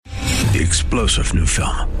The explosive new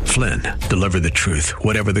film, Flynn, deliver the truth,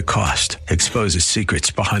 whatever the cost, exposes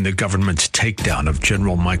secrets behind the government's takedown of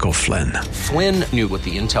General Michael Flynn. Flynn knew what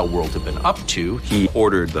the intel world had been up to. He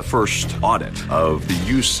ordered the first audit of the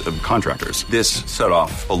use of contractors. This set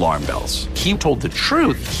off alarm bells. He told the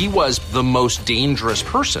truth. He was the most dangerous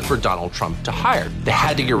person for Donald Trump to hire. They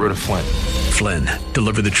had to get rid of Flynn. Flynn,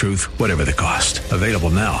 deliver the truth, whatever the cost. Available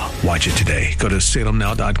now. Watch it today. Go to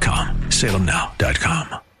salemnow.com.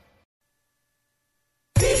 salemnow.com.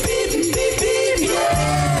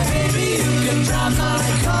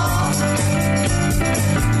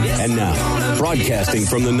 And now, broadcasting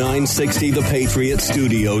from the 960 The Patriot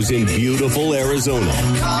Studios in beautiful Arizona,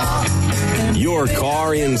 your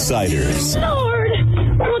car insiders. Lord,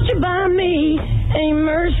 won't you buy me a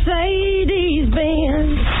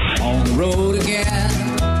Mercedes-Benz? On the road again.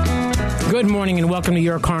 Good morning and welcome to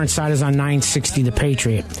Your Car Insiders on 960 The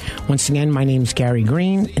Patriot. Once again, my name is Gary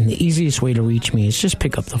Green, and the easiest way to reach me is just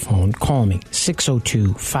pick up the phone, call me,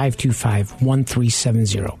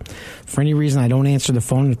 602-525-1370. For any reason I don't answer the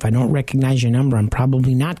phone, if I don't recognize your number, I'm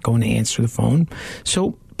probably not going to answer the phone.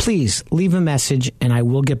 So please leave a message and I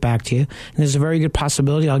will get back to you. And there's a very good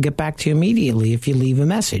possibility I'll get back to you immediately if you leave a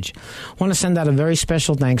message. I want to send out a very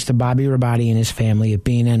special thanks to Bobby Rabati and his family at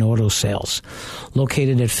B&N Auto Sales,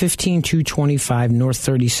 located at 15225 North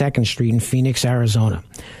 32nd Street in Phoenix, Arizona.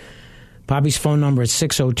 Bobby's phone number is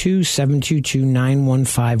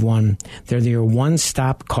 602-722-9151. They're your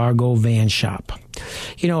one-stop cargo van shop.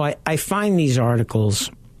 You know, I find these articles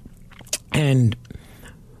and,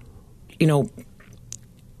 you know,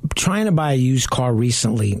 trying to buy a used car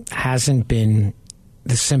recently hasn't been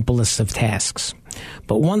the simplest of tasks.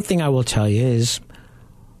 But one thing I will tell you is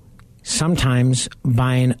sometimes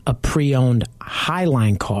buying a pre-owned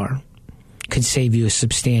Highline car could save you a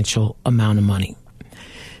substantial amount of money.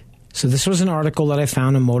 So this was an article that I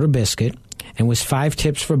found in Motor Biscuit and was 5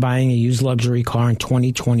 tips for buying a used luxury car in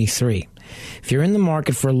 2023. If you're in the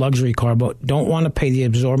market for a luxury car but don't want to pay the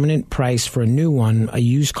exorbitant price for a new one, a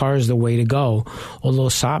used car is the way to go. Although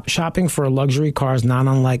shopping for a luxury car is not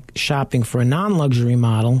unlike shopping for a non-luxury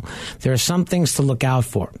model, there are some things to look out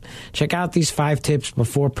for. Check out these 5 tips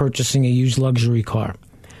before purchasing a used luxury car.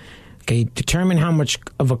 Okay, determine how much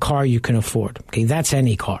of a car you can afford. Okay, that's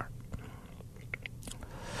any car.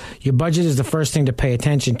 Your budget is the first thing to pay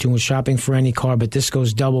attention to when shopping for any car, but this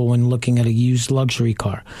goes double when looking at a used luxury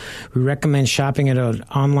car. We recommend shopping at an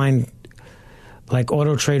online like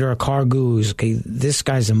Auto Trader or Car Gurus. Okay, this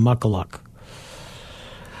guy's a muckaluck.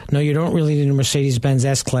 No, you don't really need a Mercedes-Benz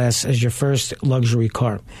S-Class as your first luxury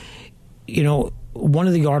car. You know, one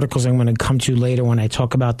of the articles I'm going to come to later when I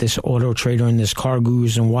talk about this Auto Trader and this Car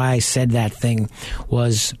Gurus and why I said that thing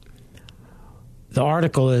was... The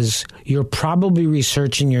article is, you're probably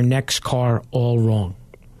researching your next car all wrong.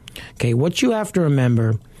 Okay, what you have to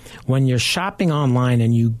remember when you're shopping online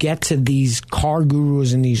and you get to these Car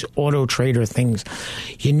Gurus and these Auto Trader things,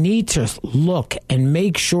 you need to look and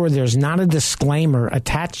make sure there's not a disclaimer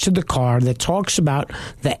attached to the car that talks about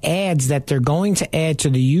the ads that they're going to add to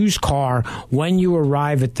the used car when you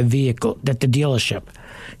arrive at the vehicle, at the dealership.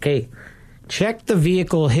 Okay, check the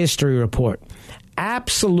vehicle history report.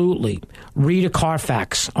 Absolutely read a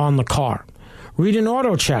Carfax on the car. Read an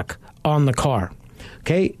auto check on the car.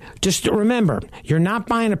 Okay? Just remember, you're not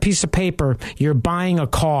buying a piece of paper, you're buying a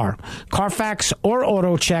car. Carfax or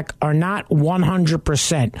auto check are not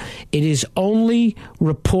 100%. It is only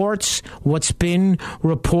reports what's been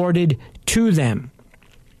reported to them.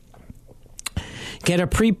 Get a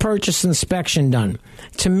pre-purchase inspection done.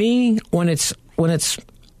 To me, when it's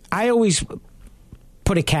I always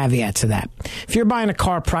put a caveat to that. If you're buying a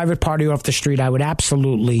car private party off the street, I would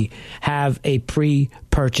absolutely have a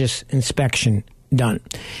pre-purchase inspection done.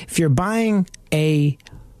 If you're buying a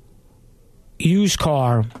used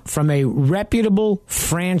car from a reputable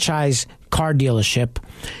franchise car dealership,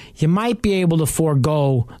 you might be able to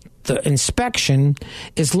forego the inspection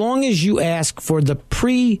as long as you ask for the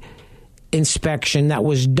inspection that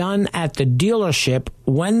was done at the dealership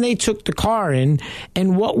when they took the car in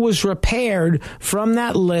and what was repaired from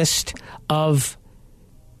that list of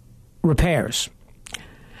repairs.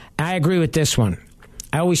 I agree with this one.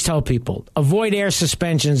 I always tell people, avoid air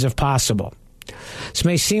suspensions if possible. This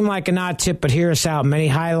may seem like an odd tip, but hear us out. Many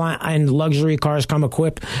high-end luxury cars come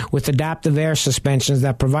equipped with adaptive air suspensions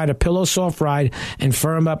that provide a pillow-soft ride and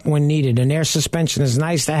firm up when needed. An air suspension is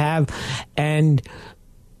nice to have and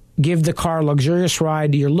give the car a luxurious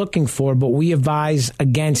ride you're looking for, but we advise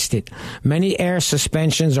against it. Many air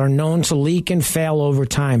suspensions are known to leak and fail over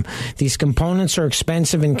time. These components are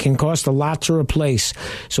expensive and can cost a lot to replace,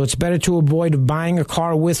 so it's better to avoid buying a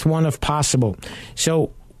car with one if possible.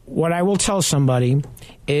 So what I will tell somebody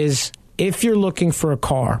is if you're looking for a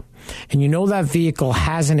car and you know that vehicle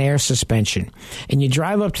has an air suspension and you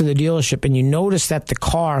drive up to the dealership and you notice that the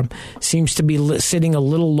car seems to be sitting a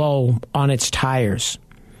little low on its tires,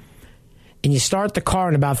 and you start the car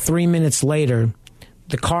and about 3 minutes later,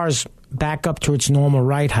 the car's back up to its normal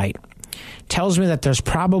ride height, tells me that there's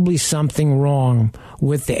probably something wrong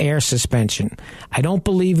with the air suspension. I don't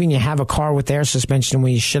believe when you have a car with air suspension,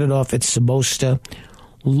 when you shut it off, it's supposed to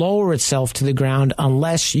lower itself to the ground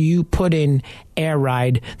unless you put in air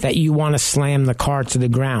ride that you want to slam the car to the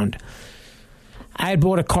ground. I had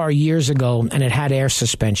bought a car years ago and it had air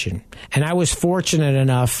suspension. And I was fortunate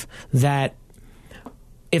enough that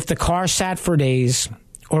if the car sat for days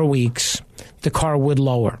or weeks, the car would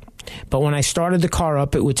lower. But when I started the car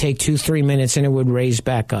up, it would take 2-3 minutes and it would raise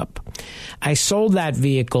back up. I sold that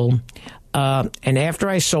vehicle, and after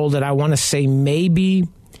I sold it, I want to say maybe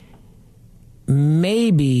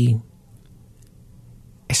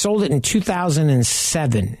I sold it in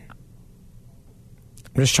 2007.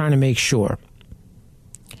 I'm just trying to make sure.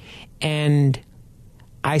 And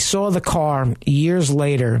I saw the car years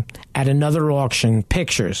later at another auction,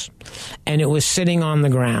 pictures, and it was sitting on the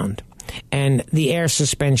ground. And the air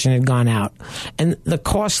suspension had gone out. And the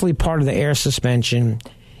costly part of the air suspension,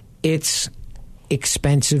 it's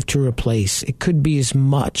expensive to replace. It could be as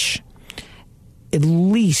much, at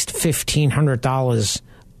least $1,500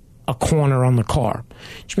 a corner on the car.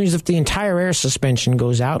 Which means if the entire air suspension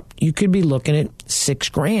goes out, you could be looking at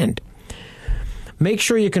 $6,000. Make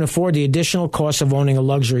sure you can afford the additional cost of owning a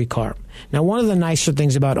luxury car. Now, one of the nicer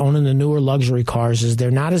things about owning the newer luxury cars is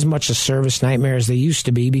they're not as much a service nightmare as they used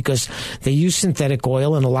to be because they use synthetic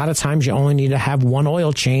oil, and a lot of times you only need to have one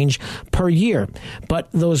oil change per year. But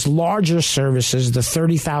those larger services, the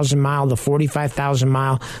 30,000 mile, the 45,000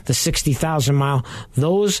 mile, the 60,000 mile,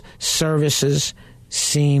 those services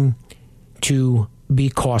seem to be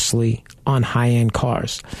costly on high-end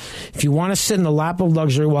cars. If you want to sit in the lap of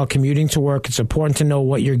luxury while commuting to work, it's important to know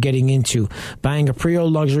what you're getting into. Buying a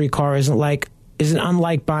pre-owned luxury car isn't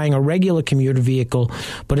unlike buying a regular commuter vehicle,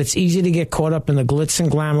 but it's easy to get caught up in the glitz and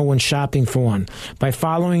glamour when shopping for one. By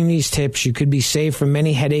following these tips, you could be saved from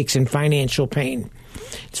many headaches and financial pain.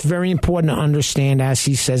 It's very important to understand, as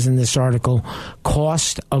he says in this article,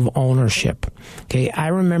 cost of ownership. Okay, I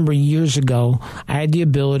remember years ago, I had the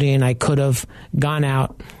ability and I could have gone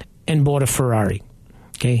out and bought a Ferrari.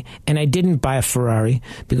 Okay, and I didn't buy a Ferrari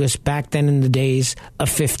because back then in the days, a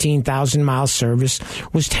 15,000 mile service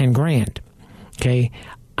was $10,000. Okay,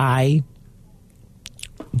 I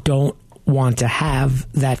don't want to have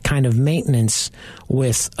that kind of maintenance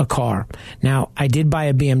with a car. Now, I did buy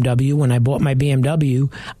a BMW. When I bought my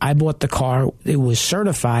BMW, I bought the car, it was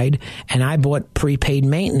certified, and I bought prepaid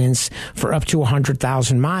maintenance for up to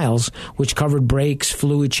 100,000 miles, which covered brakes,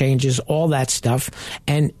 fluid changes, all that stuff,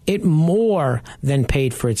 and it more than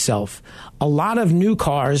paid for itself. A lot of new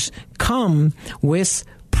cars come with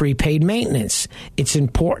prepaid maintenance. It's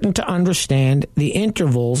important to understand the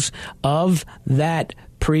intervals of that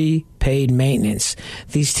prepaid maintenance.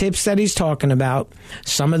 These tips that he's talking about,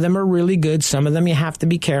 some of them are really good. Some of them you have to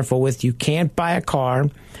be careful with. You can't buy a car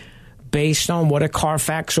based on what a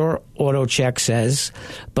Carfax or AutoCheck says,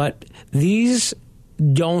 but these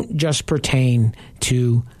don't just pertain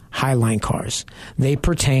to Highline cars. They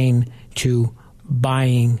pertain to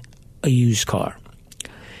buying a used car.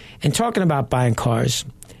 And talking about buying cars,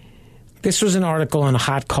 this was an article on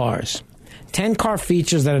hot cars. 10 car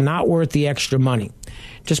features that are not worth the extra money.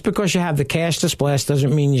 Just because you have the cash to splash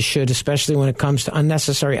doesn't mean you should, especially when it comes to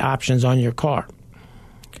unnecessary options on your car.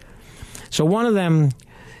 So one of them,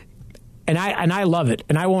 and I love it,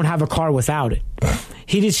 and I won't have a car without it.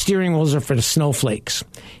 Heated steering wheels are for the snowflakes.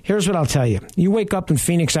 Here's what I'll tell you. You wake up in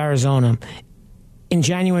Phoenix, Arizona, in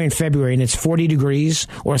January and February, and it's 40 degrees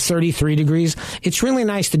or 33 degrees. It's really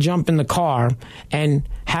nice to jump in the car and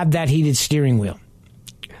have that heated steering wheel.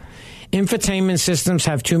 Infotainment systems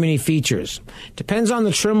have too many features. Depends on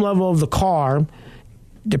the trim level of the car.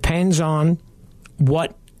 Depends on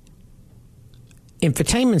what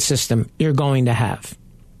infotainment system you're going to have.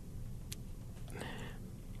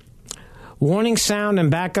 Warning sound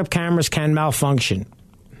and backup cameras can malfunction.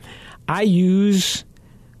 I use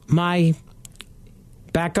my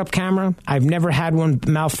backup camera. I've never had one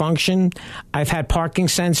malfunction. I've had parking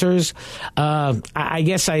sensors. I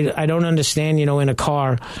guess I don't understand, in a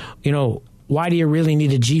car, why do you really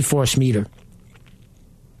need a G-force meter?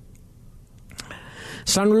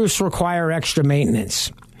 Sunroofs require extra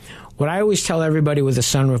maintenance. What I always tell everybody with a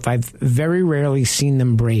sunroof, I've very rarely seen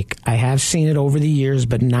them break. I have seen it over the years,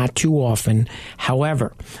 but not too often.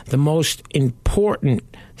 However, the most important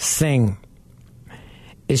thing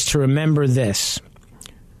is to remember this.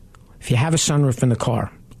 If you have a sunroof in the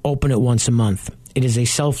car, open it once a month. It is a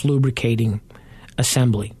self-lubricating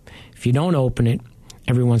assembly. If you don't open it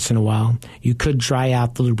every once in a while, you could dry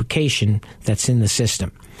out the lubrication that's in the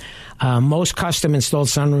system. Most custom-installed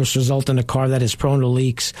sunroofs result in a car that is prone to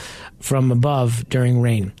leaks from above during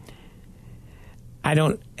rain.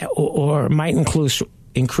 Or might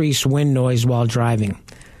increase wind noise while driving.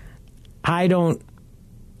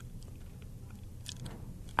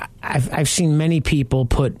 I've seen many people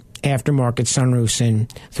put aftermarket sunroofs in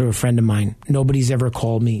through a friend of mine. Nobody's ever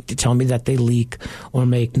called me to tell me that they leak or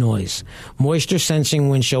make noise. Moisture sensing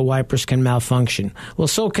windshield wipers can malfunction. Well,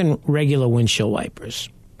 so can regular windshield wipers.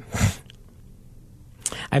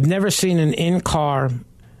 I've never seen an in-car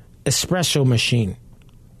espresso machine.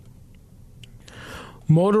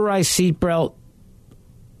 Motorized seatbelt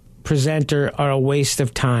presenter are a waste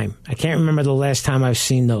of time. I can't remember the last time I've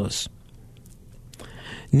seen those.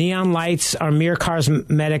 Neon lights are mere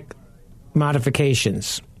cosmetic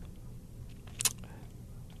modifications.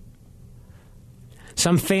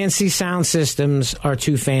 Some fancy sound systems are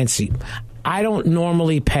too fancy. I don't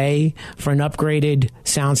normally pay for an upgraded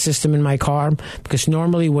sound system in my car because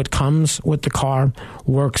normally what comes with the car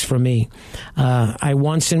works for me. I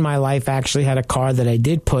once in my life actually had a car that I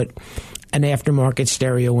did put an aftermarket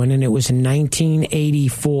stereo in, and it was in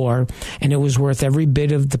 1984, and it was worth every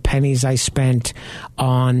bit of the pennies I spent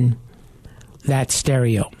on that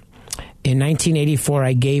stereo. In 1984,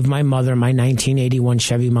 I gave my mother my 1981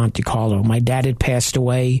 Chevy Monte Carlo. My dad had passed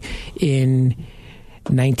away in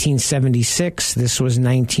 1976. This was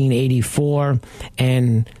 1984,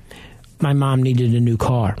 and my mom needed a new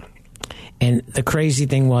car. And the crazy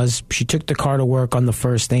thing was, she took the car to work on the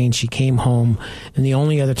first day, and she came home. And the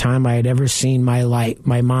only other time I had ever seen my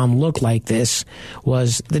mom look like this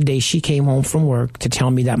was the day she came home from work to tell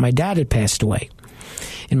me that my dad had passed away.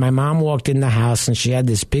 And my mom walked in the house, and she had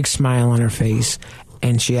this big smile on her face,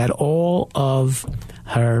 and she had all of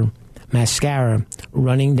her mascara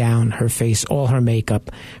running down her face, all her makeup.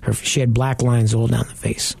 She had black lines all down the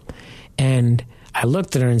face. And I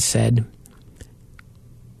looked at her and said,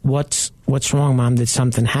 What's wrong, Mom? Did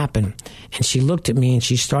something happen? And she looked at me and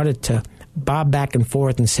she started to bob back and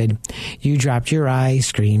forth and said, you dropped your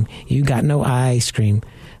ice cream. You got no ice cream.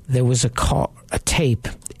 There was a tape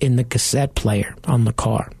in the cassette player on the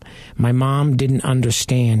car. My mom didn't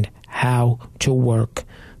understand how to work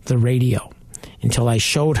the radio until I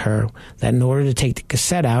showed her that in order to take the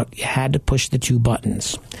cassette out, you had to push the two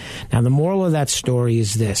buttons. Now, the moral of that story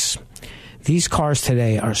is this. These cars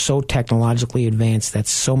today are so technologically advanced that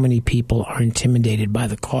so many people are intimidated by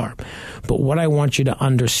the car. But what I want you to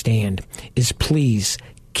understand is, please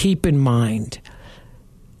keep in mind,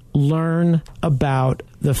 learn about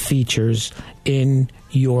the features in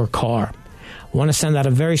your car. I want to send out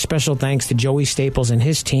a very special thanks to Joey Staples and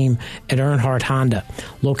his team at Earnhardt Honda,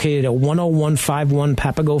 located at 10151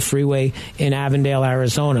 Papago Freeway in Avondale,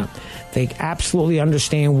 Arizona. They absolutely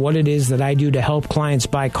understand what it is that I do to help clients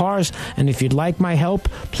buy cars, and if you'd like my help,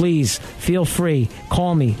 please feel free.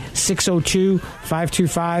 Call me,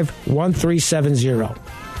 602-525-1370.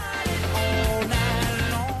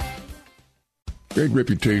 Great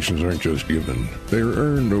reputations aren't just given. They are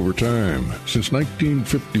earned over time. Since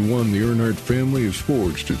 1951, the Earnhardt family has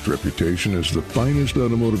forged its reputation as the finest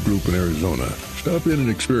automotive group in Arizona. Stop in and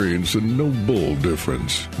experience the no-bull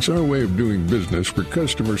difference. It's our way of doing business where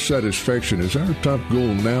customer satisfaction is our top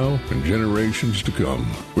goal now and generations to come.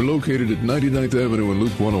 We're located at 99th Avenue and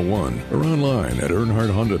Loop 101 or online at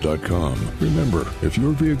EarnhardtHonda.com. Remember, if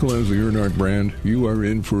your vehicle has the Earnhardt brand, you are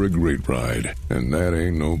in for a great ride. And that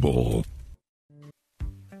ain't no bull.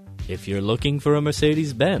 If you're looking for a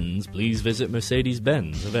Mercedes-Benz, please visit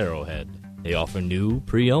Mercedes-Benz of Arrowhead. They offer new,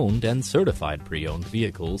 pre-owned, and certified pre-owned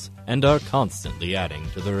vehicles and are constantly adding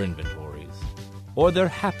to their inventories. Or they're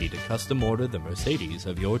happy to custom order the Mercedes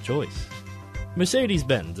of your choice.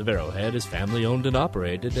 Mercedes-Benz of Arrowhead is family-owned and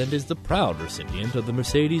operated and is the proud recipient of the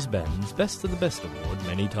Mercedes-Benz Best of the Best Award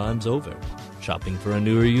many times over. Shopping for a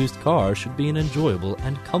new or used car should be an enjoyable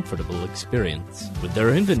and comfortable experience. With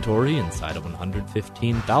their inventory inside a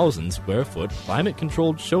 115,000 square foot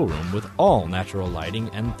climate-controlled showroom with all natural lighting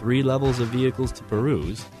and 3 levels of vehicles to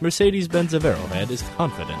peruse, Mercedes-Benz of Arrowhead is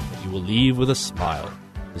confident that you will leave with a smile.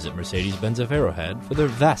 Visit Mercedes-Benz of Arrowhead for their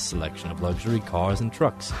vast selection of luxury cars and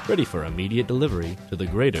trucks ready for immediate delivery to the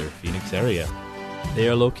greater Phoenix area. They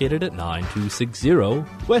are located at 9260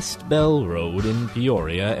 West Bell Road in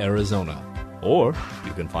Peoria, Arizona. Or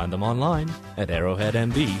you can find them online at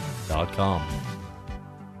arrowheadmb.com.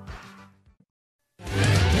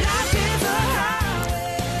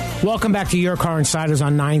 Welcome back to Your Car Insiders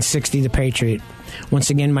on 960 The Patriot.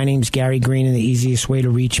 Once again, my name's Gary Green, and the easiest way to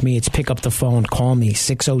reach me is pick up the phone, call me,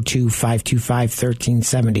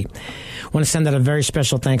 602-525-1370. I want to send out a very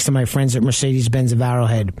special thanks to my friends at Mercedes-Benz of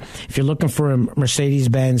Arrowhead. If you're looking for a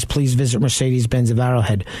Mercedes-Benz, please visit Mercedes-Benz of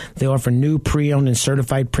Arrowhead. They offer new pre-owned and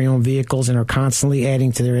certified pre-owned vehicles and are constantly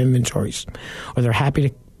adding to their inventories. Or they're happy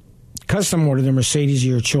to custom order the Mercedes of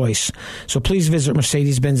your choice. So please visit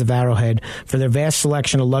Mercedes-Benz of Arrowhead for their vast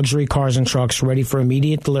selection of luxury cars and trucks ready for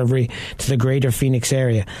immediate delivery to the greater Phoenix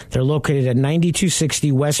area. They're located at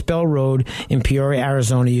 9260 West Bell Road in Peoria,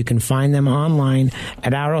 Arizona. You can find them online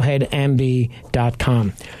at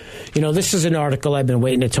arrowheadmb.com. You know, this is an article I've been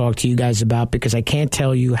waiting to talk to you guys about because I can't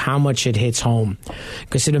tell you how much it hits home.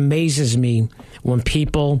 Because it amazes me when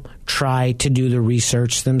people try to do the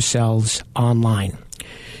research themselves online.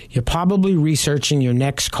 You're probably researching your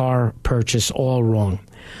next car purchase all wrong.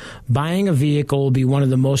 Buying a vehicle will be one of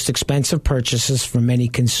the most expensive purchases for many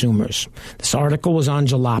consumers. This article was on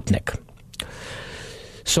Jalopnik.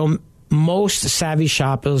 So most savvy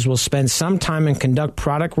shoppers will spend some time and conduct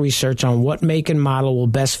product research on what make and model will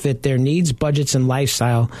best fit their needs, budgets, and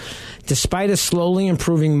lifestyle. Despite a slowly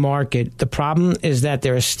improving market, the problem is that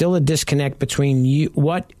there is still a disconnect between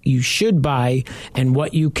what you should buy and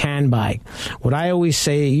what you can buy. What I always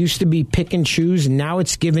say, it used to be pick and choose, and now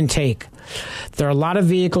it's give and take. There are a lot of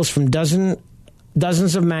vehicles from dozens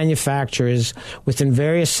of manufacturers within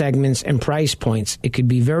various segments and price points. It could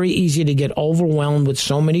be very easy to get overwhelmed with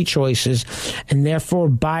so many choices, and therefore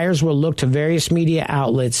buyers will look to various media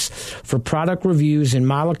outlets for product reviews and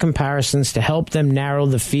model comparisons to help them narrow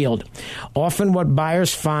the field. Often what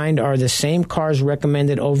buyers find are the same cars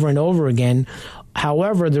recommended over and over again.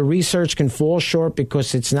 However, the research can fall short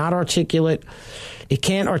because it's not articulate. It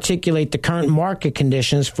can't articulate the current market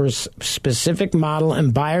conditions for a specific model,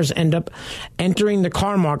 and buyers end up entering the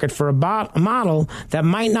car market for a model that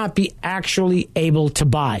might not be actually able to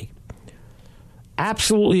buy.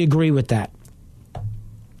 Absolutely agree with that.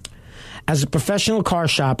 As a professional car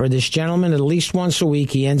shopper, this gentleman, at least once a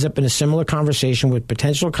week, he ends up in a similar conversation with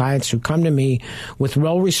potential clients who come to me with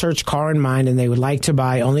well-researched car in mind and they would like to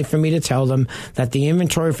buy, only for me to tell them that the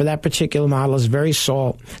inventory for that particular model is very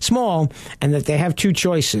small and that they have two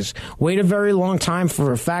choices: wait a very long time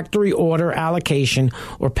for a factory order allocation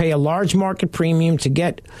or pay a large market premium to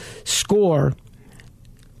score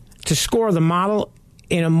the model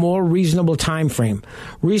in a more reasonable time frame.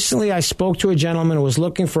 Recently, I spoke to a gentleman who was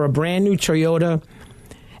looking for a brand new Toyota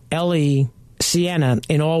LE Sienna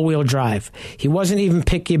in all-wheel drive. He wasn't even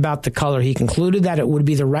picky about the color. He concluded that it would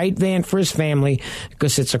be the right van for his family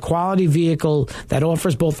because it's a quality vehicle that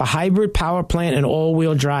offers both a hybrid power plant and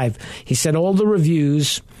all-wheel drive. He said all the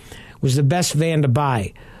reviews was the best van to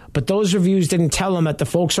buy, but those reviews didn't tell him that the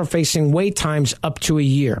folks are facing wait times up to a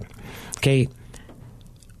year. Okay?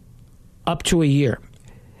 Up to a year.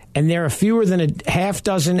 And there are fewer than a half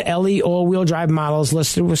dozen LE all-wheel drive models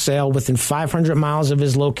listed for sale within 500 miles of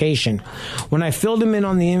his location. When I filled him in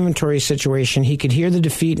on the inventory situation, he could hear the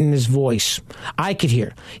defeat in his voice. I could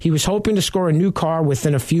hear. He was hoping to score a new car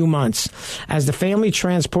within a few months. As the family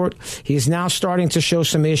transport, he is now starting to show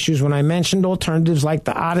some issues. When I mentioned alternatives like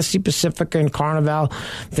the Odyssey, Pacifica, and Carnival,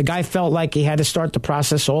 the guy felt like he had to start the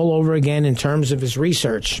process all over again in terms of his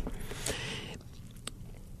research.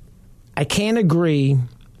 I can't agree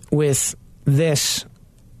with this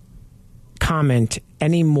comment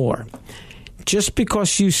anymore. Just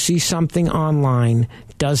because you see something online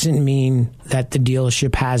doesn't mean that the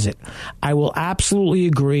dealership has it. I will absolutely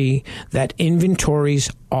agree that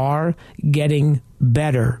inventories are getting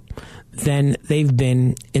better than they've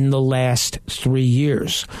been in the last 3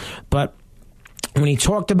 years. But when he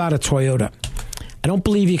talked about a Toyota, I don't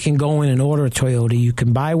believe you can go in and order a Toyota. You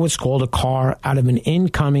can buy what's called a car out of an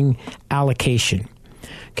incoming allocation.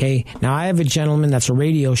 Okay, now I have a gentleman that's a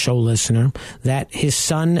radio show listener that his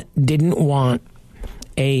son didn't want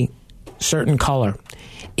a certain color.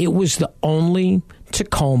 It was the only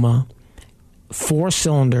Tacoma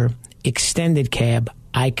 4-cylinder extended cab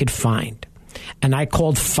I could find. And I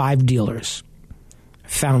called 5 dealers.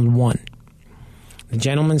 Found one. The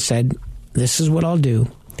gentleman said, this is what I'll do.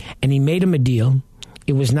 And he made him a deal.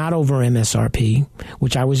 It was not over MSRP,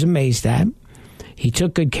 which I was amazed at. He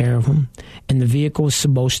took good care of him, and the vehicle was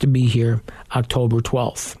supposed to be here October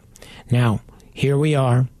 12th. Now, here we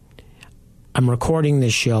are. I'm recording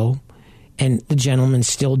this show, and the gentleman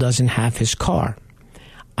still doesn't have his car.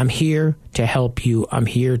 I'm here to help you. I'm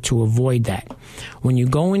here to avoid that. When you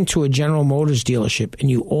go into a General Motors dealership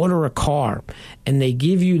and you order a car, and they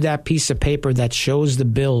give you that piece of paper that shows the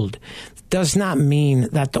build, does not mean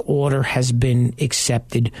that the order has been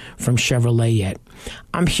accepted from Chevrolet yet.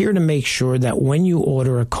 I'm here to make sure that when you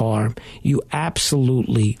order a car, you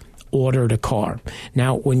absolutely ordered a car.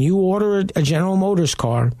 Now, when you order a General Motors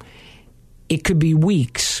car, it could be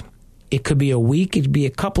weeks. It could be a week. It could be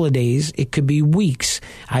a couple of days. It could be weeks.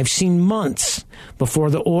 I've seen months before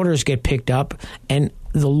the orders get picked up. And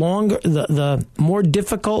the more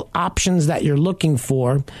difficult options that you're looking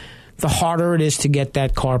for, the harder it is to get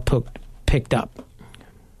that car picked up.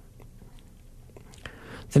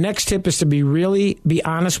 The next tip is to be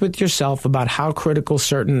honest with yourself about how critical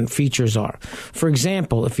certain features are. For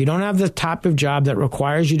example, if you don't have the type of job that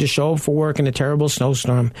requires you to show up for work in a terrible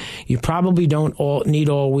snowstorm, you probably don't need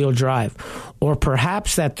all-wheel drive. Or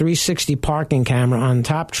perhaps that 360 parking camera on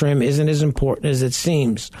top trim isn't as important as it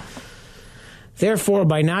seems. Therefore,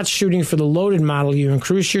 by not shooting for the loaded model, you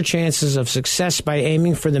increase your chances of success by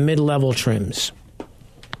aiming for the mid-level trims.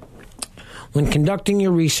 When conducting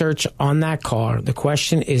your research on that car, the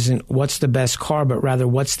question isn't what's the best car, but rather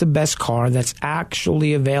what's the best car that's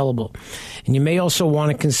actually available. And you may also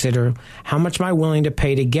want to consider how much am I willing to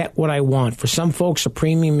pay to get what I want. For some folks, a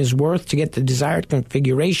premium is worth to get the desired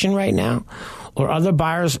configuration right now, or other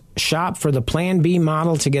buyers shop for the Plan B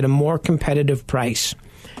model to get a more competitive price.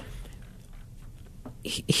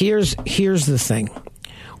 Here's the thing.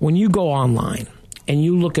 When you go online and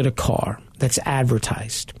you look at a car that's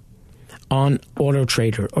advertised on Auto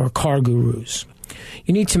Trader or Car Gurus,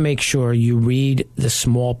 you need to make sure you read the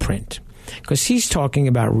small print, because he's talking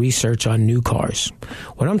about research on new cars.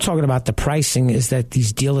 What I'm talking about, the pricing, is that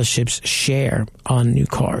these dealerships share on new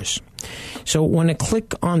cars. So when I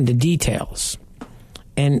click on the details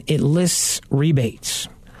and it lists rebates,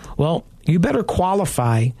 well, you better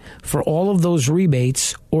qualify for all of those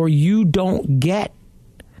rebates or you don't get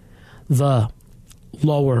the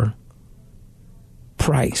lower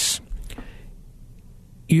price.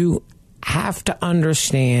 You have to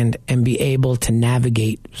understand and be able to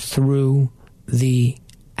navigate through the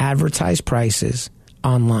advertised prices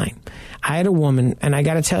online. I had a woman, and I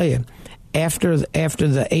got to tell you, after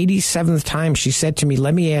the 87th time, she said to me,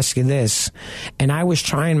 "Let me ask you this," and I was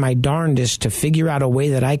trying my darndest to figure out a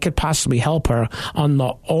way that I could possibly help her on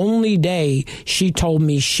the only day she told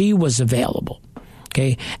me she was available.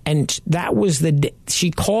 Okay, and that was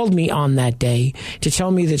she called me on that day to tell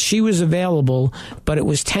me that she was available, but it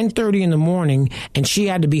was 10:30 in the morning and she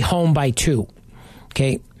had to be home by 2.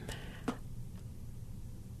 Okay,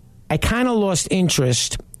 I kind of lost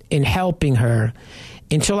interest in helping her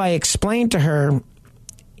until I explained to her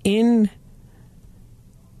in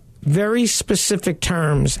very specific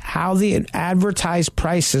terms how the advertised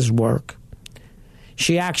prices work.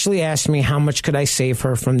 She actually asked me how much could I save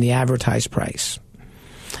her from the advertised price.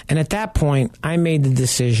 And at that point, I made the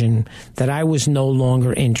decision that I was no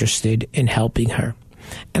longer interested in helping her.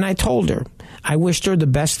 And I told her, I wished her the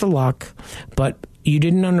best of luck, but you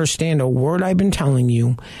didn't understand a word I've been telling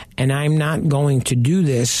you, and I'm not going to do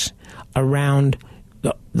this around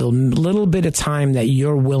the little bit of time that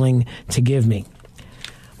you're willing to give me. I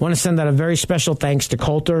want to send out a very special thanks to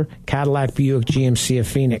Coulter, Cadillac, Buick, GMC of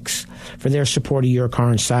Phoenix for their support of Your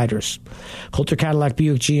Car Insiders. Coulter, Cadillac,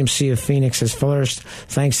 Buick, GMC of Phoenix has flourished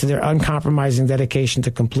thanks to their uncompromising dedication to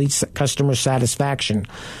complete customer satisfaction.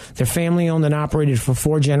 They're family-owned and operated for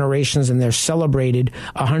 4 generations, and they're celebrated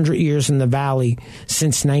 100 years in the Valley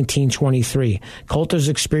since 1923. Coulter's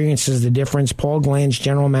experiences the difference. Paul Glange,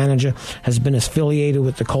 general manager, has been affiliated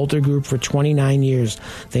with the Coulter Group for 29 years.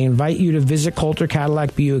 They invite you to visit Coulter,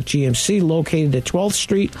 Cadillac, Buick, GMC, located at 12th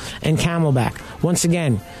Street and Camelback. Once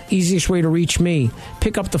again, easiest way to reach me,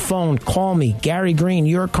 pick up the phone, call me, Gary Green,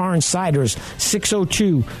 Your Car Insiders,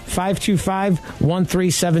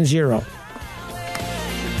 602-525-1370.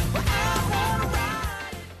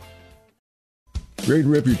 Great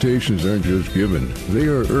reputations aren't just given, they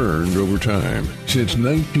are earned over time. Since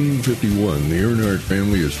 1951, the Earnhardt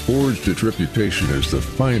family has forged its reputation as the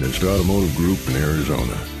finest automotive group in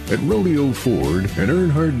Arizona. At Rodeo Ford, an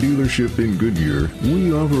Earnhardt dealership in Goodyear,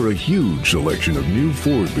 we offer a huge selection of new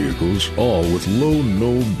Ford vehicles, all with low,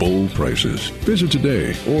 no-bull prices. Visit today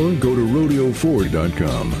or go to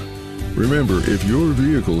rodeoford.com. Remember, if your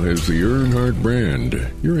vehicle has the Earnhardt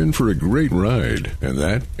brand, you're in for a great ride, and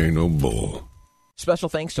that ain't no bull. Special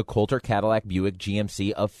thanks to Coulter, Cadillac, Buick,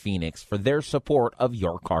 GMC of Phoenix for their support of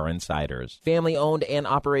Your Car Insiders. Family owned and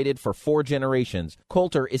operated for 4 generations,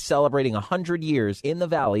 Coulter is celebrating 100 years in the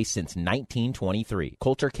Valley since 1923.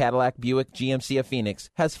 Coulter, Cadillac, Buick, GMC of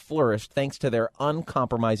Phoenix has flourished thanks to their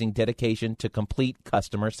uncompromising dedication to complete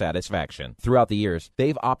customer satisfaction. Throughout the years,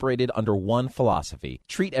 they've operated under one philosophy: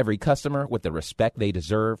 treat every customer with the respect they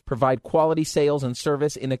deserve, provide quality sales and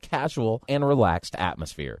service in a casual and relaxed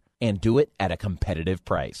atmosphere. and do it at a competitive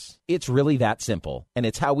price. It's really that simple, and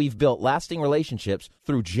it's how we've built lasting relationships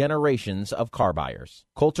through generations of car buyers.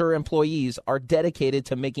 Coulter employees are dedicated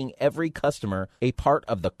to making every customer a part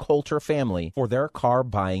of the Coulter family for their car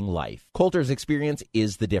buying life. Coulter's experience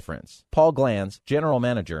is the difference. Paul Glanz, general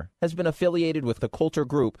manager, has been affiliated with the Coulter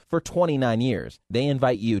Group for 29 years. They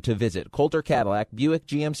invite you to visit Coulter Cadillac Buick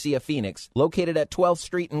GMC of Phoenix, located at 12th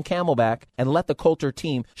Street in Camelback, and let the Coulter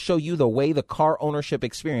team show you the way the car ownership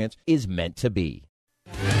experience is meant to be.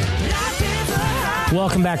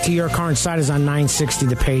 Welcome back to Your Car Insiders on 960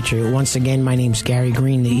 The Patriot. Once again, my name's Gary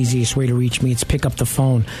Green. The easiest way to reach me is pick up the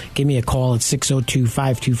phone. Give me a call at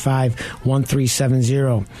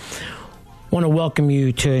 602-525-1370. Want to welcome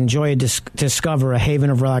you to enjoy and discover a haven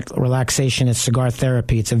of relaxation at Cigar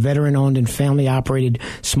Therapy. It's a veteran-owned and family-operated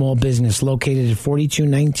small business located at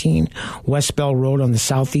 4219 West Bell Road on the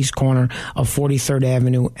southeast corner of 43rd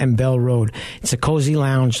Avenue and Bell Road. It's a cozy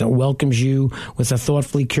lounge that welcomes you with a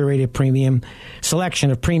thoughtfully curated premium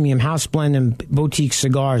selection of premium house blend and boutique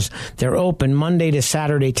cigars. They're open Monday to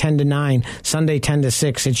Saturday 10 to 9, Sunday 10 to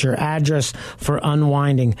 6. It's your address for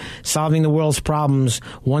unwinding, solving the world's problems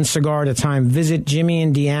one cigar at a time. Visit Jimmy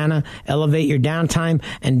and Deanna, elevate your downtime,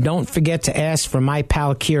 and don't forget to ask for my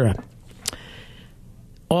pal Kira.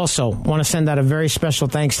 Also, want to send out a very special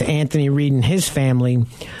thanks to Anthony Reed and his family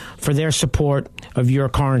for their support of Your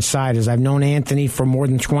Car Insiders. I've known Anthony for more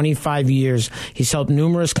than 25 years. He's helped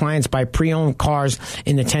numerous clients buy pre-owned cars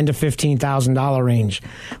in the $10,000 to $15,000 range.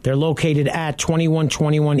 They're located at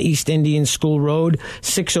 2121 East Indian School Road,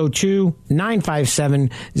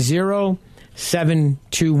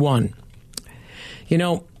 602-957-0721. You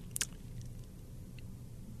know,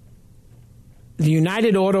 the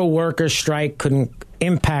United Auto Workers strike could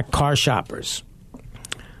impact car shoppers.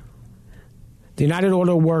 The United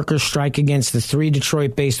Auto Workers strike against the 3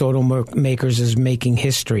 Detroit-based automakers is making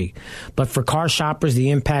history. But for car shoppers,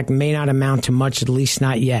 the impact may not amount to much, at least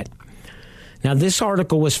not yet. Now, this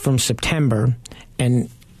article was from September, and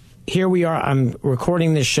here we are. I'm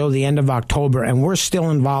recording this show the end of October, and we're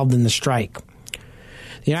still involved in the strike.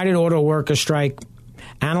 The United Auto Workers strike.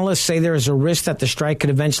 Analysts say there is a risk that the strike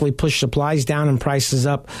could eventually push supplies down and prices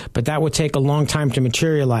up, but that would take a long time to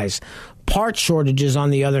materialize. Part shortages,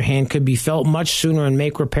 on the other hand, could be felt much sooner and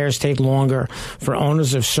make repairs take longer for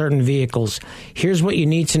owners of certain vehicles. Here's what you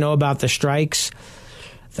need to know about the strikes,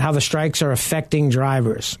 how the strikes are affecting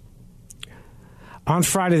drivers. On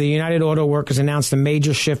Friday, the United Auto Workers announced a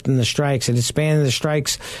major shift in the strikes. It expanded the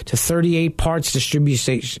strikes to 38 parts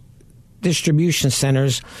distribution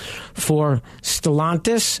centers for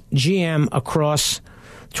Stellantis, GM across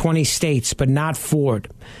 20 states, but not Ford.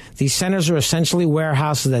 These centers are essentially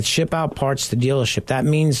warehouses that ship out parts to dealership. That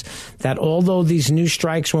means that although these new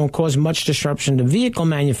strikes won't cause much disruption to vehicle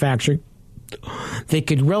manufacturing, they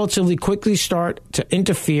could relatively quickly start to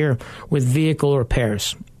interfere with vehicle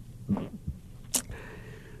repairs.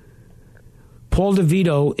 Paul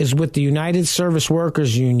DeVito is with the United Service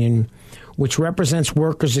Workers Union, which represents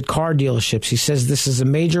workers at car dealerships. He says this is a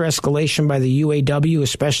major escalation by the UAW,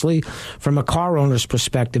 especially from a car owner's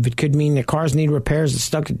perspective. It could mean that cars need repairs that's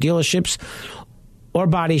stuck at dealerships or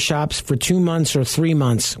body shops for 2 months or 3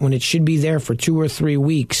 months when it should be there for 2 or 3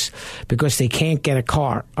 weeks because they can't get a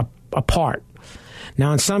part.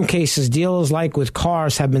 Now, in some cases, dealers, like with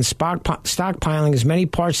cars, have been stockpiling as many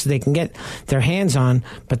parts as they can get their hands on,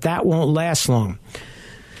 but that won't last long.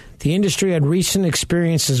 The industry had recent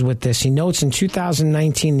experiences with this. He notes in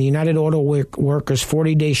 2019, the United Auto Workers'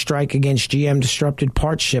 40-day strike against GM disrupted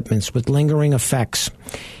part shipments with lingering effects.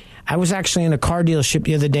 I was actually in a car dealership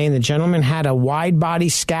the other day, and the gentleman had a wide-body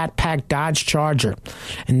scat-pack Dodge Charger,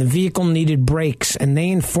 and the vehicle needed brakes, and they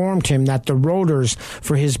informed him that the rotors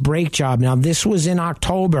for his brake job, now this was in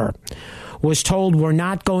October, was told were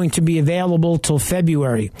not going to be available till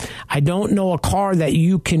February. I don't know a car that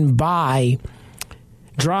you can drive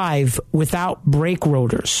without brake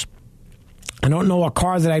rotors. I don't know a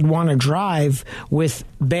car that I'd want to drive with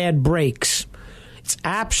bad brakes. It's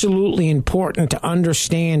absolutely important to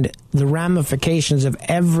understand the ramifications of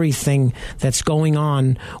everything that's going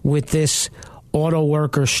on with this auto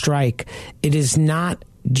worker strike. It is not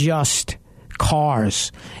just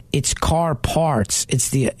cars. It's car parts. It's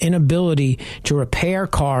the inability to repair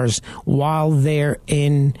cars while they're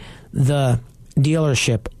in the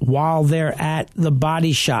dealership, while they're at the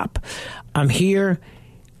body shop. I'm here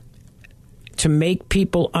to make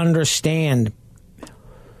people understand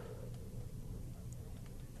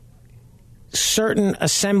certain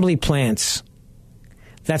assembly plants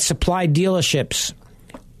that supply dealerships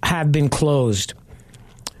have been closed.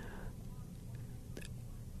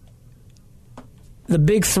 the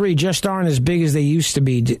big three just aren't as big as they used to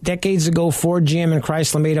be. Decades ago, Ford, GM, and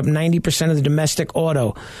Chrysler made up 90% of the domestic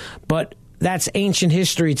auto. But that's ancient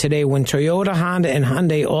history today when Toyota, Honda, and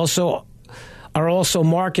Hyundai are also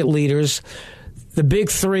market leaders. The big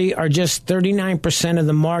three are just 39% of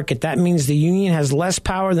the market. That means the union has less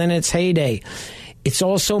power than its heyday. It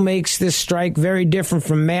also makes this strike very different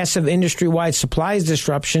from massive industry-wide supplies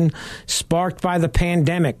disruption sparked by the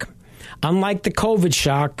pandemic. Unlike the COVID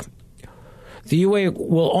shock, the UA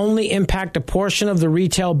will only impact a portion of the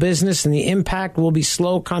retail business, and the impact will be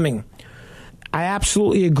slow coming. I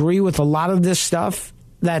absolutely agree with a lot of this stuff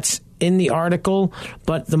that's in the article,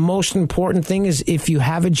 but the most important thing is if you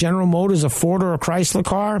have a General Motors, a Ford, or a Chrysler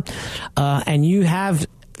car, and you have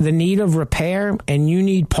the need of repair and you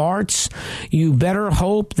need parts, you better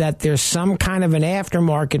hope that there's some kind of an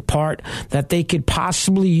aftermarket part that they could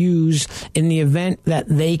possibly use in the event that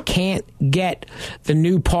they can't get the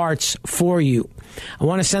new parts for you. I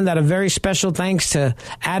want to send out a very special thanks to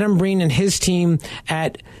Adam Breen and his team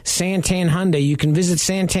at Santan Hyundai. You can visit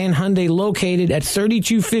Santan Hyundai located at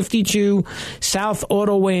 3252 South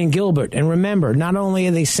Auto Way in Gilbert. And remember, not only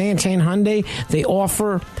are they Santan Hyundai, they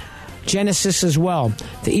offer Genesis as well.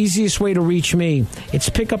 The easiest way to reach me, it's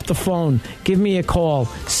pick up the phone, give me a call,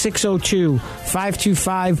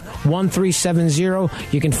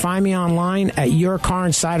 602-525-1370. You can find me online at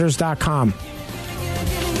yourcarinsiders.com.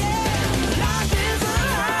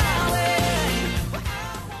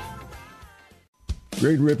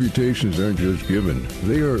 Great reputations aren't just given,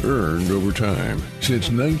 they are earned over time. Since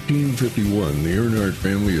 1951, the Earnhardt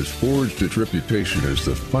family has forged its reputation as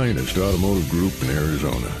the finest automotive group in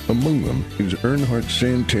Arizona. Among them is Earnhardt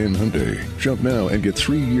Santan Hyundai. Shop now and get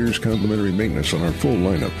 3 years complimentary maintenance on our full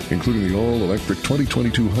lineup, including the all-electric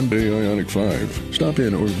 2022 Hyundai Ioniq 5. Stop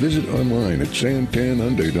in or visit online at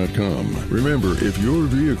santanhyundai.com. Remember, if your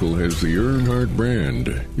vehicle has the Earnhardt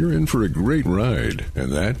brand, you're in for a great ride,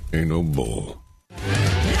 and that ain't no bull.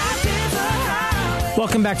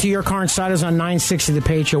 Welcome back to Your Car Insiders on 960 The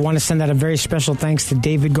Patriot. I want to send out a very special thanks to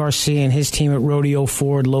David Garcia and his team at Rodeo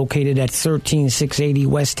Ford, located at 13680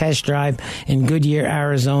 West Test Drive in Goodyear,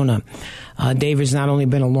 Arizona. David's not only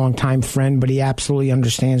been a longtime friend, but he absolutely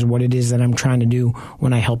understands what it is that I'm trying to do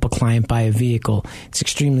when I help a client buy a vehicle. It's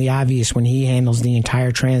extremely obvious when he handles the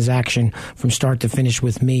entire transaction from start to finish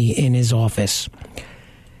with me in his office.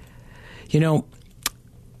 You know,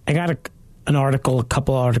 I got a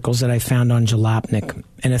couple articles that I found on Jalopnik,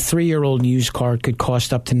 and a 3-year-old used car could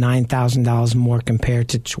cost up to $9,000 more compared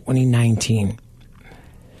to 2019.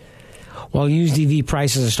 While used EV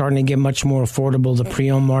prices are starting to get much more affordable, the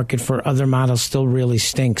pre-owned market for other models still really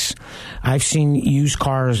stinks. I've seen used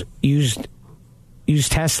Teslas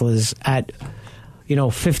at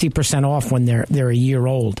 50% off when they're a year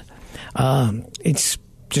old. It's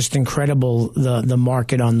just incredible the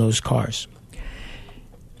market on those cars.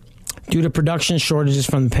 Due to production shortages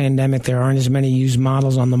from the pandemic, there aren't as many used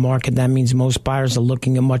models on the market. That means most buyers are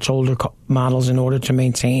looking at much older models in order to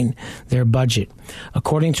maintain their budget.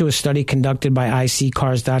 According to a study conducted by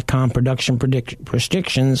iSeeCars.com, production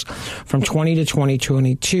restrictions from 20 to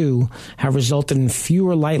 2022 have resulted in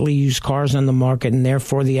fewer lightly used cars on the market, and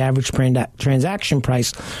therefore the average transaction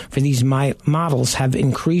price for these models have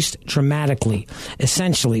increased dramatically.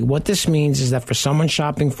 Essentially, what this means is that for someone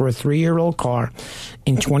shopping for a 3-year-old car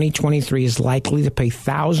in 2023 is likely to pay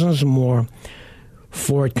thousands more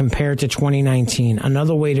for it compared to 2019.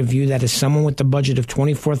 Another way to view that is someone with the budget of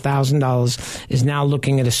 $24,000 is now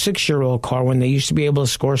looking at a 6-year-old car when they used to be able to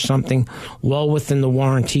score something well within the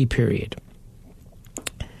warranty period.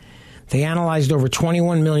 They analyzed over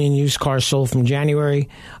 21 million used cars sold from between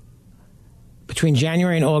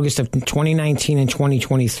January and August of 2019 and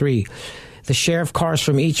 2023. The share of cars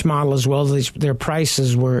from each model as well as their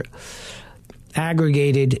prices were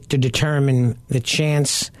aggregated to determine the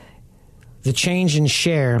change in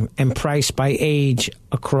share and price by age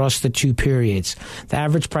across the two periods. The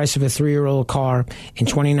average price of a 3-year-old car in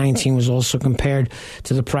 2019 was also compared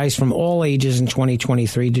to the price from all ages in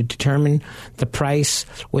 2023 to determine the price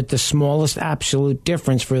with the smallest absolute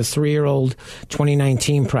difference for the 3-year-old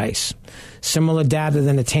 2019 price. Similar data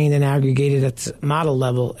then attained and aggregated at the model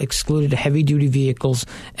level excluded heavy-duty vehicles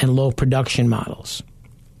and low production models.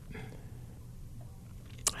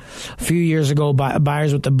 A few years ago,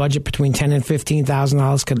 buyers with a budget between $10,000 and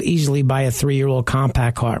 $15,000 could easily buy a 3-year-old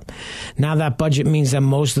compact car. Now that budget means that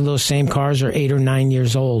most of those same cars are 8 or 9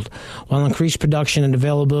 years old. While increased production and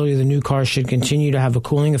availability of the new cars should continue to have a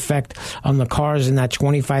cooling effect on the cars in that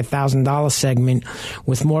 $25,000 segment,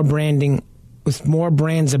 with more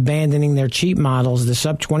brands abandoning their cheap models, the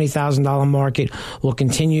sub-$20,000 market will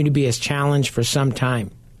continue to be a challenge for some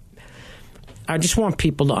time. I just want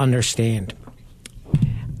people to understand.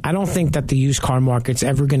 I don't think that the used car market's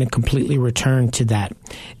ever going to completely return to that.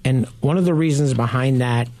 And one of the reasons behind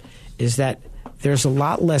that is that there's a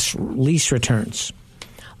lot less lease returns.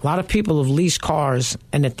 A lot of people have leased cars,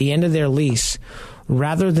 and at the end of their lease,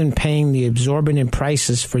 rather than paying the exorbitant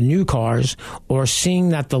prices for new cars or seeing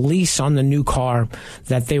that the lease on the new car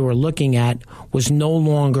that they were looking at was no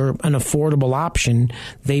longer an affordable option,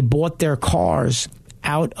 they bought their cars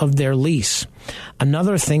out of their lease.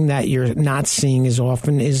 Another thing that you're not seeing as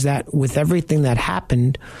often is that with everything that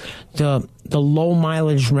happened, the low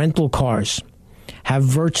mileage rental cars have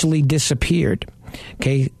virtually disappeared.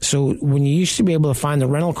 Okay, so when you used to be able to find the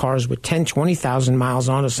rental cars with 10, 20,000 miles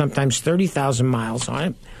on it, or sometimes 30,000 miles on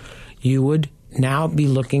it, you would now be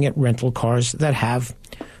looking at rental cars that have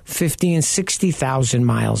 50 and 60,000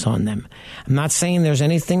 miles on them. I'm not saying there's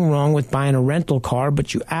anything wrong with buying a rental car,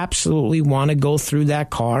 but you absolutely want to go through that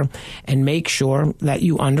car and make sure that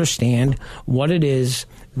you understand what it is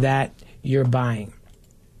that you're buying.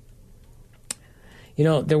 You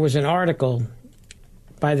know, there was an article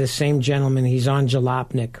by the same gentleman. He's on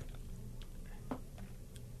Jalopnik.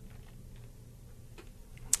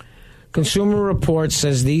 Consumer Reports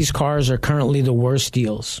says these cars are currently the worst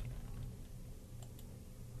deals.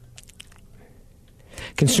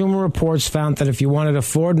 Consumer Reports found that if you wanted a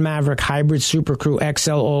Ford Maverick Hybrid Super Crew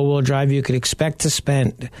XL all-wheel drive, you could expect to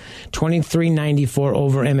spend $23.94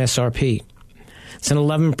 over MSRP. It's an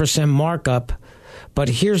 11% markup, but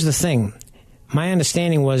here's the thing. My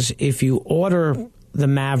understanding was if you order the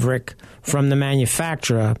Maverick from the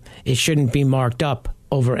manufacturer, it shouldn't be marked up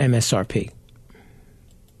over MSRP.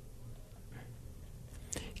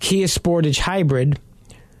 Kia Sportage Hybrid,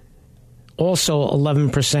 also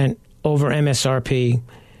 11% over MSRP,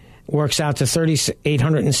 works out to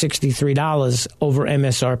 $3,863 over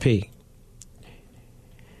MSRP.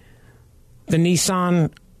 The new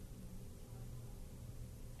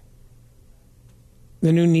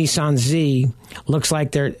Nissan Z looks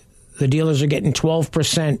like the dealers are getting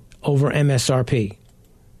 12% over MSRP.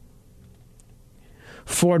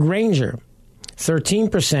 Ford Ranger,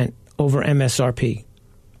 13% over MSRP.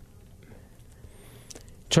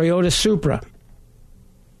 Toyota Supra.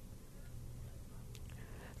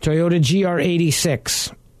 Toyota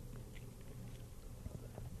GR86.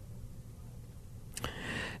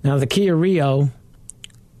 Now the Kia Rio.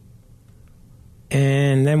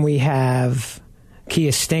 And then we have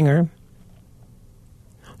Kia Stinger.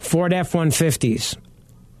 Ford F-150s.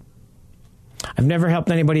 I've never helped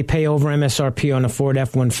anybody pay over MSRP on a Ford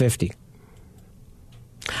F-150.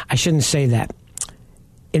 I shouldn't say that.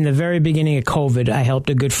 In the very beginning of COVID, I helped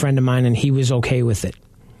a good friend of mine, and he was okay with it.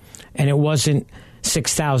 And it wasn't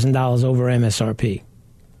 $6,000 over MSRP.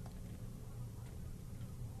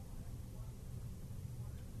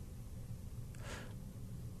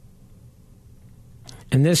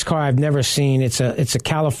 And this car I've never seen. It's a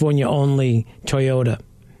California-only Toyota.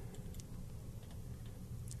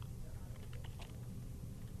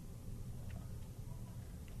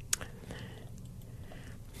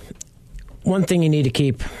 One thing you need to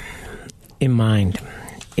keep in mind,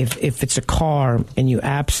 if it's a car and you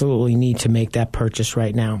absolutely need to make that purchase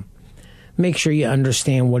right now, make sure you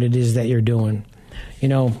understand what it is that you're doing. You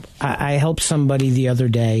know, I helped somebody the other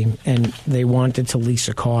day, and they wanted to lease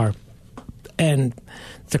a car, and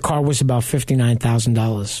the car was about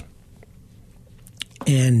 $59,000.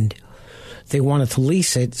 And they wanted to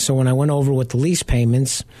lease it, so when I went over with the lease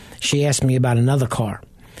payments, she asked me about another car.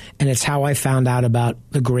 And it's how I found out about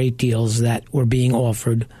the great deals that were being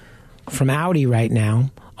offered from Audi right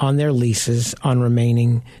now on their leases on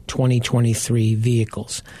remaining 2023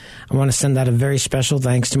 vehicles. I want to send out a very special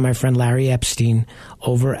thanks to my friend Larry Epstein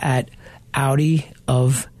over at Audi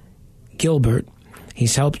of Gilbert.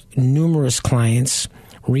 He's helped numerous clients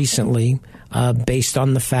recently based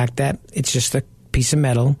on the fact that it's just a piece of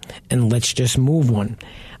metal and let's just move one.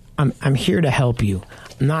 I'm here to help you.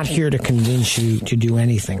 I'm not here to convince you to do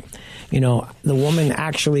anything. You know, the woman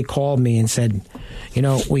actually called me and said, you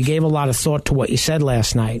know, we gave a lot of thought to what you said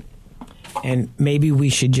last night, and maybe we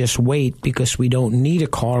should just wait because we don't need a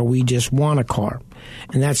car, we just want a car.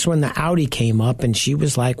 And that's when the Audi came up, and she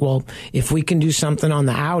was like, well, if we can do something on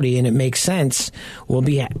the Audi and it makes sense, we'll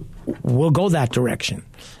go that direction.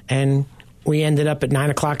 And we ended up at 9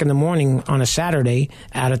 o'clock in the morning on a Saturday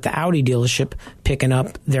out at the Audi dealership picking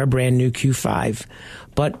up their brand new Q5.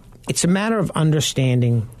 But it's a matter of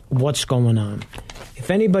understanding what's going on. If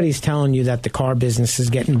anybody's telling you that the car business is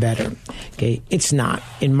getting better, okay, it's not,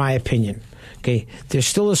 in my opinion. Okay, there's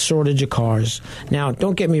still a shortage of cars. Now,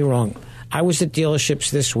 don't get me wrong. I was at dealerships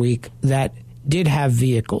this week that did have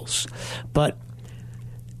vehicles, but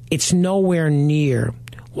it's nowhere near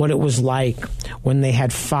what it was like when they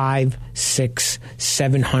had 500, 600,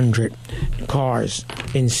 700 cars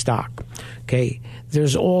in stock. Okay,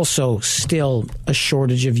 there's also still a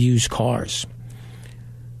shortage of used cars.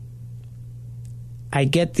 I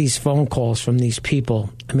get these phone calls from these people.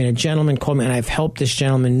 I mean, a gentleman called me, and I've helped this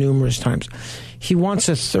gentleman numerous times. He wants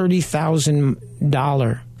a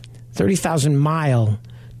 $30,000 mile,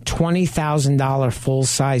 $20,000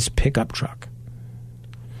 full-size pickup truck.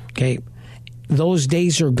 Okay, those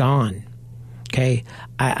days are gone. Okay,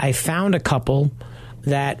 I found a couple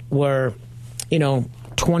that were,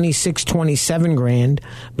 26, 27 grand,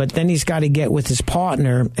 but then he's got to get with his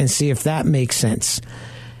partner and see if that makes sense.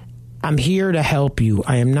 I'm here to help you.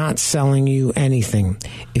 I am not selling you anything.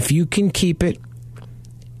 If you can keep it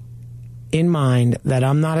in mind that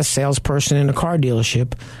I'm not a salesperson in a car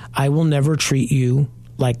dealership, I will never treat you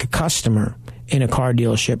like a customer in a car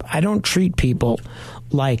dealership. I don't treat people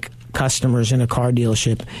like customers in a car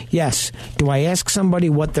dealership. Yes. Do I ask somebody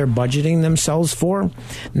what they're budgeting themselves for?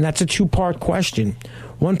 And that's a two-part question.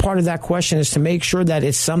 One part of that question is to make sure that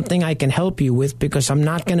it's something I can help you with, because I'm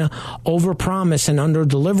not going to overpromise and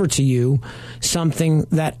underdeliver to you something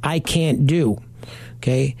that I can't do.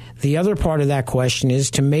 Okay. The other part of that question is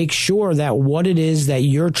to make sure that what it is that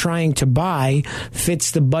you're trying to buy fits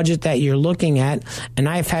the budget that you're looking at. And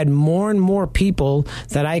I've had more and more people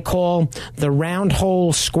that I call the round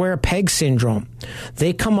hole square peg syndrome.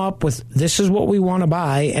 They come up with, this is what we want to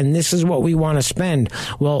buy and this is what we want to spend.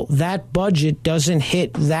 Well, that budget doesn't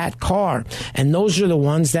hit that car. And those are the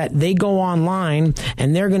ones that they go online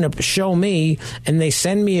and they're going to show me, and they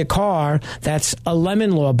send me a car that's a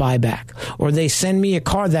lemon law buyback, or they send me a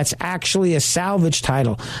car that's actually a salvage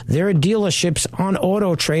title. There are dealerships on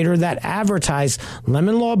Auto Trader that advertise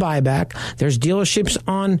lemon law buyback. There's dealerships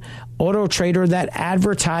on Auto Trader that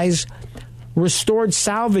advertise restored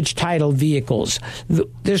salvage title vehicles.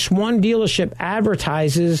 This one dealership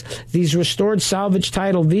advertises these restored salvage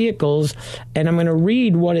title vehicles, and I'm going to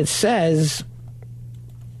read what it says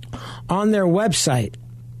on their website.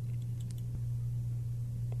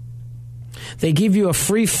 They give you a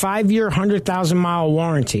free 5-year, 100,000-mile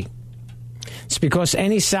warranty. It's because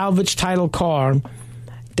any salvage title car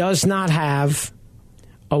does not have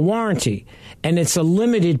a warranty, and it's a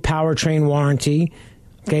limited powertrain warranty.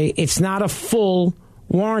 Okay, it's not a full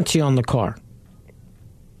warranty on the car.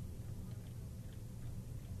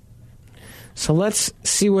 So let's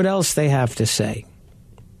see what else they have to say.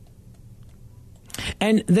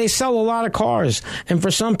 And they sell a lot of cars, and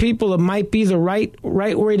for some people, it might be the right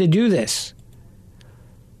way to do this.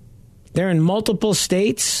 They're in multiple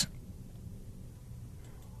states.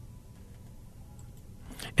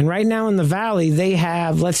 And right now in the Valley, they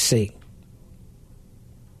have, let's see,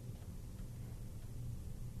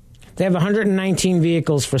 they have 119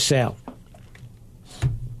 vehicles for sale.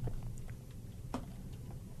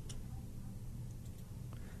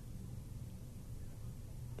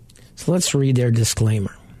 So let's read their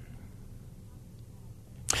disclaimer.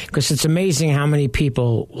 Because it's amazing how many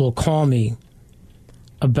people will call me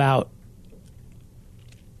about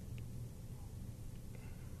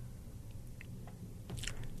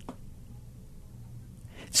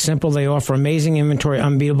simple. They offer amazing inventory,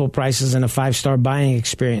 unbeatable prices, and a 5-star buying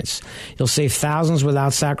experience. You'll save thousands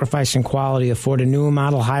without sacrificing quality. Afford a newer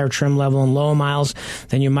model, higher trim level, and lower miles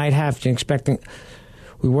than you might have to expecting.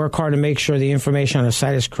 We work hard to make sure the information on the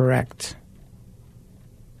site is correct.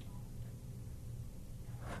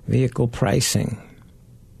 Vehicle pricing.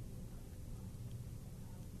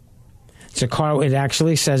 It's a car. It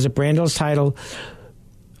actually says a brandless title.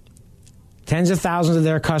 Tens of thousands of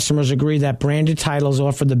their customers agree that branded titles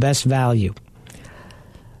offer the best value.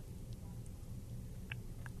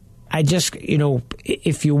 I just,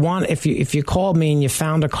 if you called me and you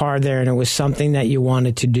found a car there and it was something that you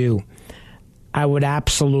wanted to do, I would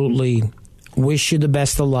absolutely wish you the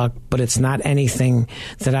best of luck, but it's not anything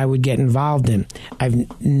that I would get involved in. I'm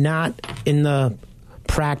not in the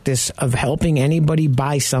practice of helping anybody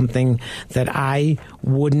buy something that I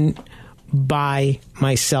wouldn't buy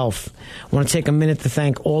myself. I want to take a minute to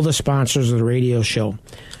thank all the sponsors of the radio show.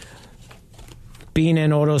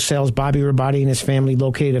 B&N Auto Sales, Bobby Rabati and his family,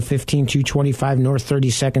 located at 15225 North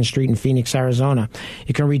 32nd Street in Phoenix, Arizona.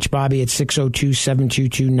 You can reach Bobby at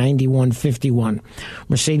 602-722-9151.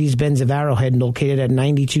 Mercedes-Benz of Arrowhead, located at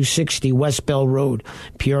 9260 West Bell Road,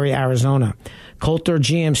 Peoria, Arizona. Coulter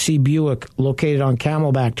GMC Buick, located on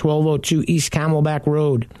Camelback, 1202 East Camelback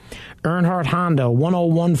Road. Earnhardt Honda,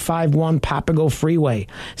 10151 Papago Freeway.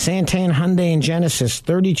 Santan Hyundai and Genesis,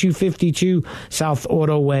 3252 South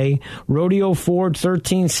Auto Way. Rodeo Ford,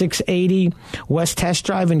 13680 West Test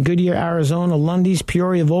Drive in Goodyear, Arizona. Lundy's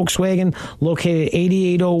Peoria Volkswagen, located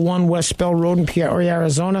 8801 West Bell Road in Peoria,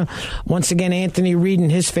 Arizona. Once again, Anthony Reed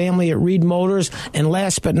and his family at Reed Motors. And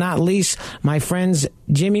last but not least, my friends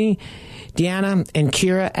Jimmy, Deanna, and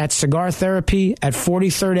Kira at Cigar Therapy at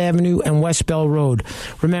 43rd Avenue and West Bell Road.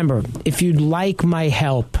 Remember, if you'd like my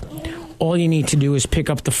help, all you need to do is pick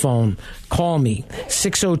up the phone. Call me,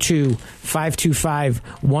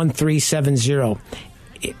 602-525-1370.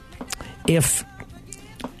 If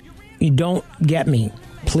you don't get me,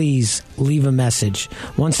 please leave a message.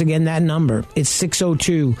 Once again, that number, it's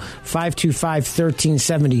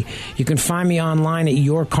 602-525-1370. You can find me online at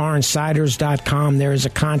yourcarinsiders.com. There is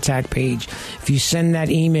a contact page. If you send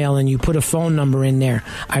that email and you put a phone number in there,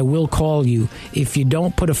 I will call you. If you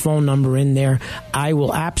don't put a phone number in there, I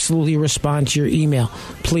will absolutely respond to your email.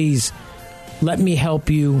 Please, let me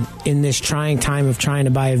help you in this trying time of trying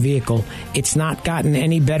to buy a vehicle. It's not gotten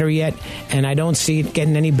any better yet, and I don't see it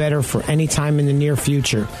getting any better for any time in the near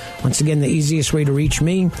future. Once again, the easiest way to reach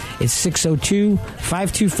me is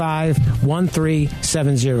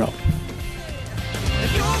 602-525-1370.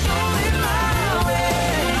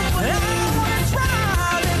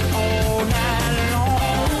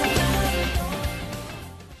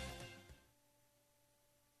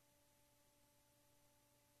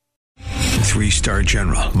 Three-star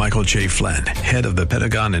General Michael J. Flynn, head of the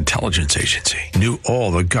Pentagon Intelligence Agency, knew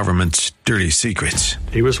all the government's dirty secrets.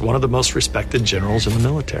 He was one of the most respected generals in the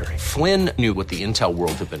military. Flynn knew what the intel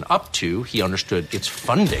world had been up to. He understood its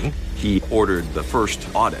funding. He ordered the first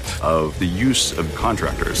audit of the use of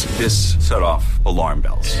contractors. This set off alarm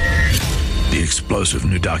bells. The explosive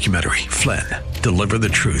new documentary, Flynn, Deliver the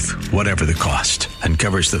Truth, Whatever the Cost,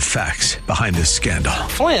 uncovers the facts behind this scandal.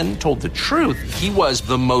 Flynn told the truth. He was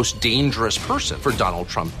the most dangerous person for Donald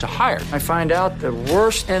Trump to hire. I find out the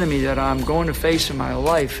worst enemy that I'm going to face in my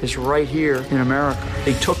life is right here in America.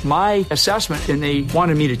 They took my assessment and they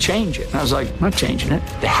wanted me to change it. And I was like, I'm not changing it.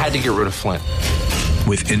 They had to get rid of Flynn.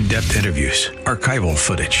 With in-depth interviews, archival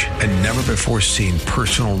footage, and never-before-seen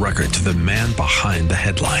personal records of the man behind the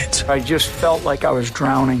headlines. I just felt like I was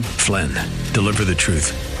drowning. Flynn, Deliver the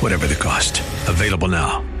Truth, Whatever the Cost. Available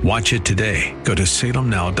now. Watch it today. Go to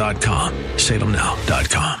salemnow.com.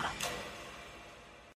 salemnow.com.